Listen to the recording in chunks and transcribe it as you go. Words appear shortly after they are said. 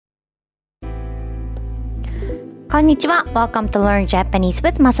こんにちは。Welcome to Learn Japanese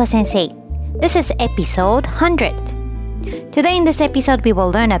with Masa Sensei. This is episode 100. Today in this episode, we will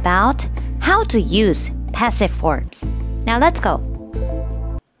learn about how to use passive forms. Now let's go.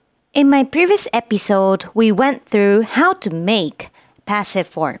 In my previous episode, we went through how to make passive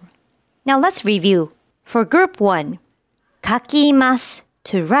form. Now let's review. For group 1, 書きます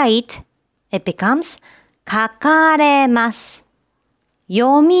to write, it becomes 書かれます。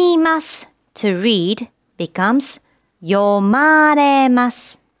読みます to read becomes 読まれま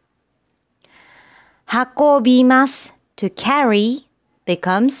す。運びます to carry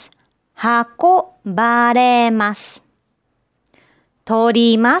becomes 運ばれます。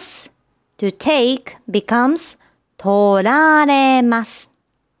取ります to take becomes 取られます。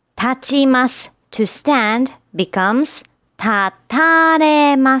立ちます to stand becomes 立た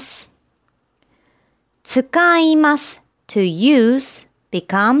れます。使います to use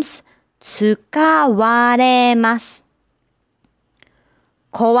becomes 使われます。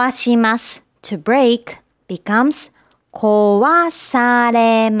壊します to break becomes 壊さ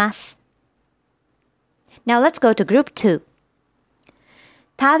れます。Now let's go to group 2.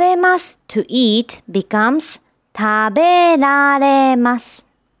 食べます to eat becomes 食べられます。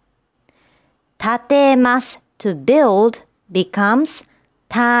建てます to build becomes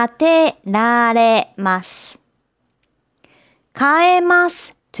建てられます。変えま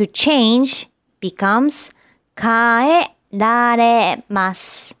す to change becomes 変えられま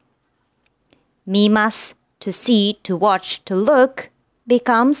す。見ます to see, to watch, to look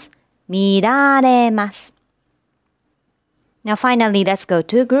becomes 見られます。Now finally, let's go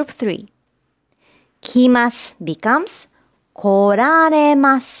to group 3. 来ます becomes 来られ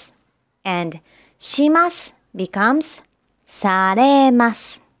ます。and します becomes されま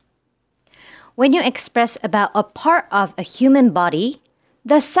す。When you express about a part of a human body,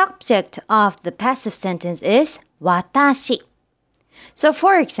 the subject of the passive sentence is 私。So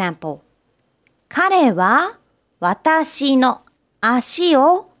for example, 彼は私の足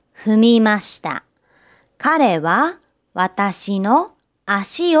を踏みました。彼は私の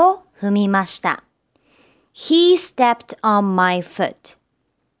足を踏みました。He stepped on my foot.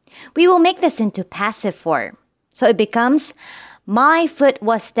 We will make this into passive form. So it becomes, my foot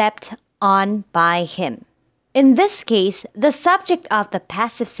was stepped on by him. In this case, the subject of the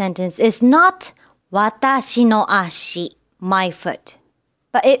passive sentence is not 私の足, my foot,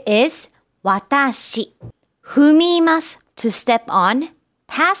 but it is 私。踏みます to step on.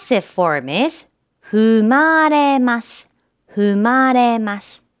 Passive form is 踏まれます。踏まれま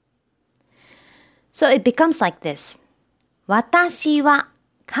す。So it becomes like this. 私は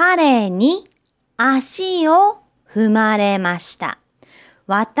彼に足を踏まれました。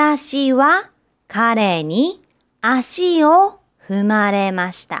私は彼に足を踏まれま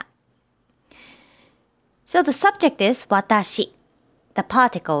した。So the subject is 私。The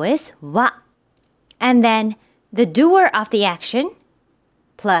particle is は。And then the doer of the action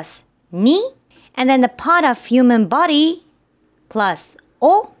plus に and then the part of human body plus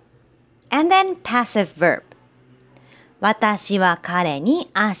を and then passive verb. 私は彼に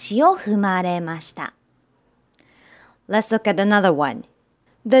足を踏まれました。Let's look at another one.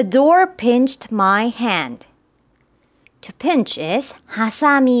 The door pinched my hand. To pinch is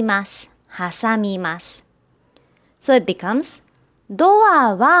挟みます。挟みます。So it becomes ド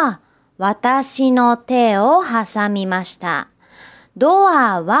アは私の手を挟みました。ド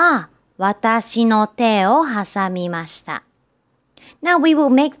アは私の手を挟みました。Now we will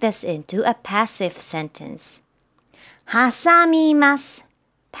make this into a passive sentence. 挟みます。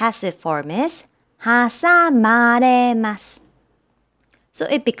Passive form is 挟まれます。So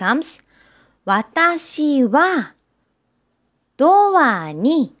it becomes 私はドア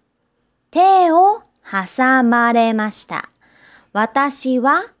に手を挟まれました。私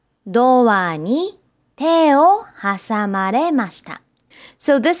はドアに手を挟まれました。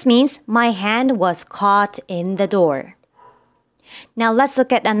So this means my hand was caught in the door. Now let's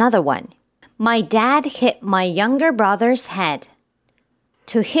look at another one. My dad hit my younger brother's head.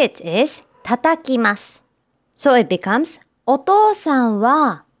 To hit is 叩きます。So it becomes お父さん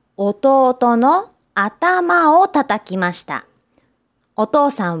は弟の頭を叩きました。お父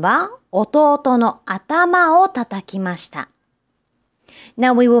さんは弟の頭を叩きました。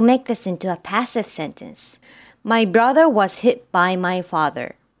Now we will make this into a passive sentence. My brother was hit by my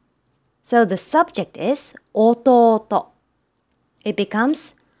father. So the subject is 弟。It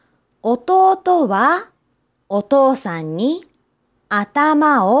becomes 弟はお父さんに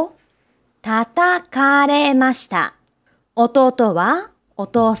頭を叩かれました。弟はお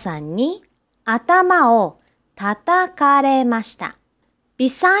父さんに頭を叩かれました。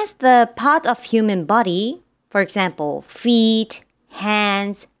Besides the part of human body, For example, feet,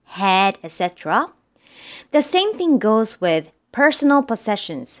 hands, head, etc. The same thing goes with personal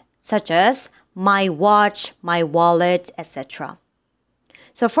possessions such as my watch, my wallet, etc.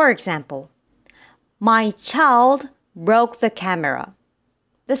 So for example, my child broke the camera.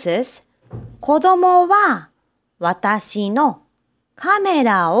 This is 子供は私のカメ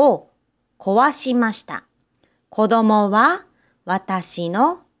ラを壊しました。子供は私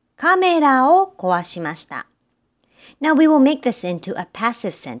のカメラを壊しました。Now we will make this into a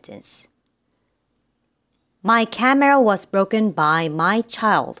passive sentence. My camera was broken by my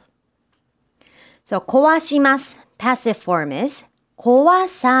child. So 壊します passive form is 壊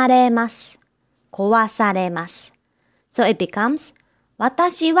されます。壊されます。So it becomes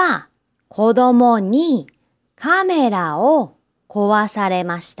私は子供にカメラを壊され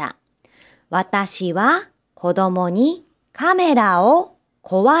ました。私は子供にカメラを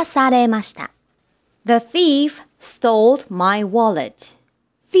壊されました。The thief stole my wallet.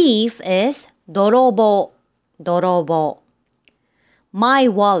 Thief is 泥棒。泥棒。My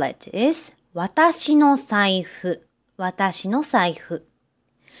wallet is 私の財布。私の財布。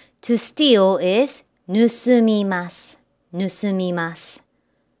To steal is 盗みます。盗みます。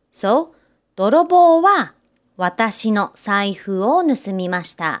So, 泥棒は私の財布を盗みま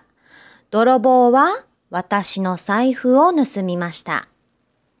した。泥棒は私の財布を盗みました。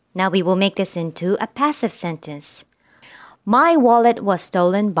Now we will make this into a passive sentence. My wallet was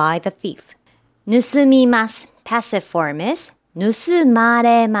stolen by the thief. 盗みます passive form is 盗ま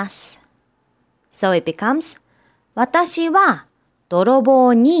れます。So it becomes 私は泥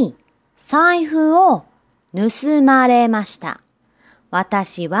棒に財布を盗まれました。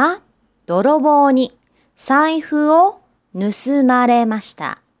私は泥棒に財布を盗まれまし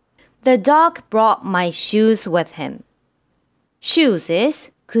た。The dog brought my shoes with him. Shoes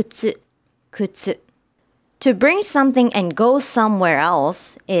is 靴、靴。To bring something and go somewhere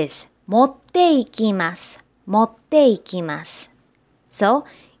else is 持って行きます。持って行きます。So,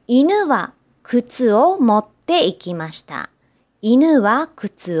 犬は靴を持って行きました。犬は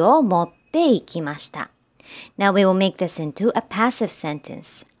靴を持って行きました。Now we will make this into a passive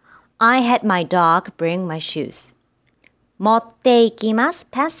sentence. I had my dog bring my shoes. 持って行きます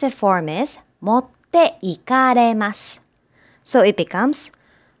passive form is 持って行かれます。So it becomes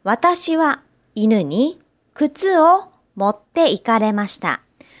私は犬に靴を持って行かれました。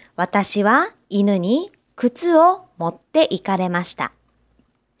私は犬に靴を持って行かれました。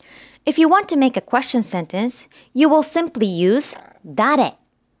If you want to make a question sentence, you will simply use 誰。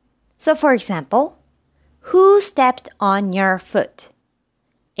So for example, Who stepped on your foot?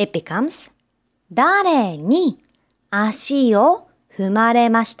 It becomes 誰に足を踏まれ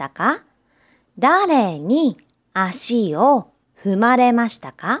ましたか？誰に足を踏まれまし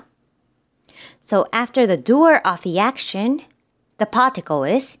たか？ So after the doer of the action, the particle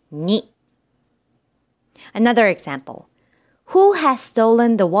is に。Another example. Who has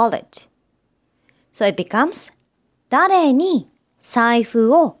stolen the wallet? So it becomes 誰に財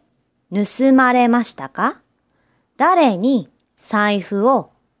布を盗まれましたか？誰に財布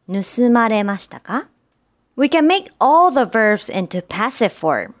を盗まれましたか？ We can make all the verbs into passive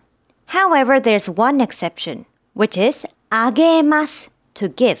form. However, there's one exception, which is あげます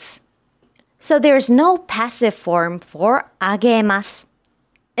to give. So there's no passive form for あげます.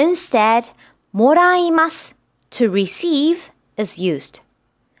 Instead, もらいます to receive is used.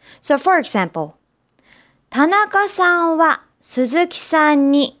 So for example, 田中さんは鈴木さ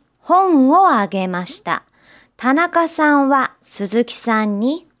んに本をあげました。田中さんは鈴木さん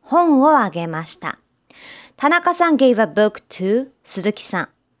に本をあげました。田中さん gave a book to 鈴木さん。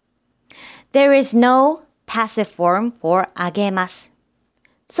There is no passive form for あげます。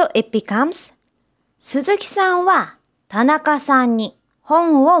So it becomes 鈴木さんは田中さんに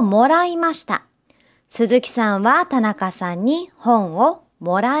本をもらいました。鈴木さんは田中さんに本を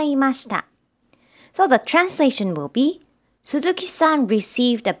もらいました。So the translation will be Suzuki-san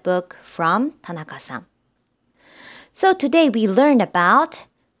received a book from Tanaka-san. So today we learned about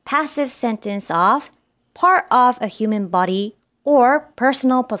passive sentence of part of a human body or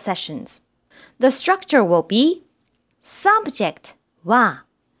personal possessions. The structure will be subject は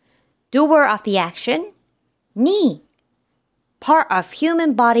doer of the action に part of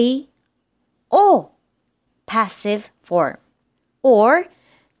human body or passive form or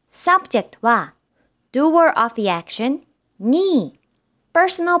subject は doer of the action に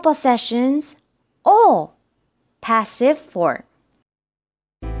personal possessions or passive form.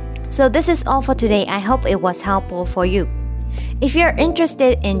 So this is all for today. I hope it was helpful for you. If you're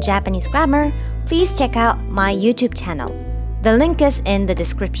interested in Japanese grammar, please check out my YouTube channel. The link is in the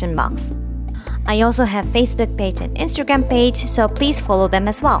description box. I also have Facebook page and Instagram page, so please follow them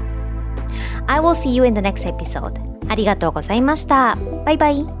as well. I will see you in the next episode. ありがとうございました。バイバ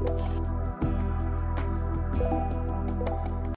イ。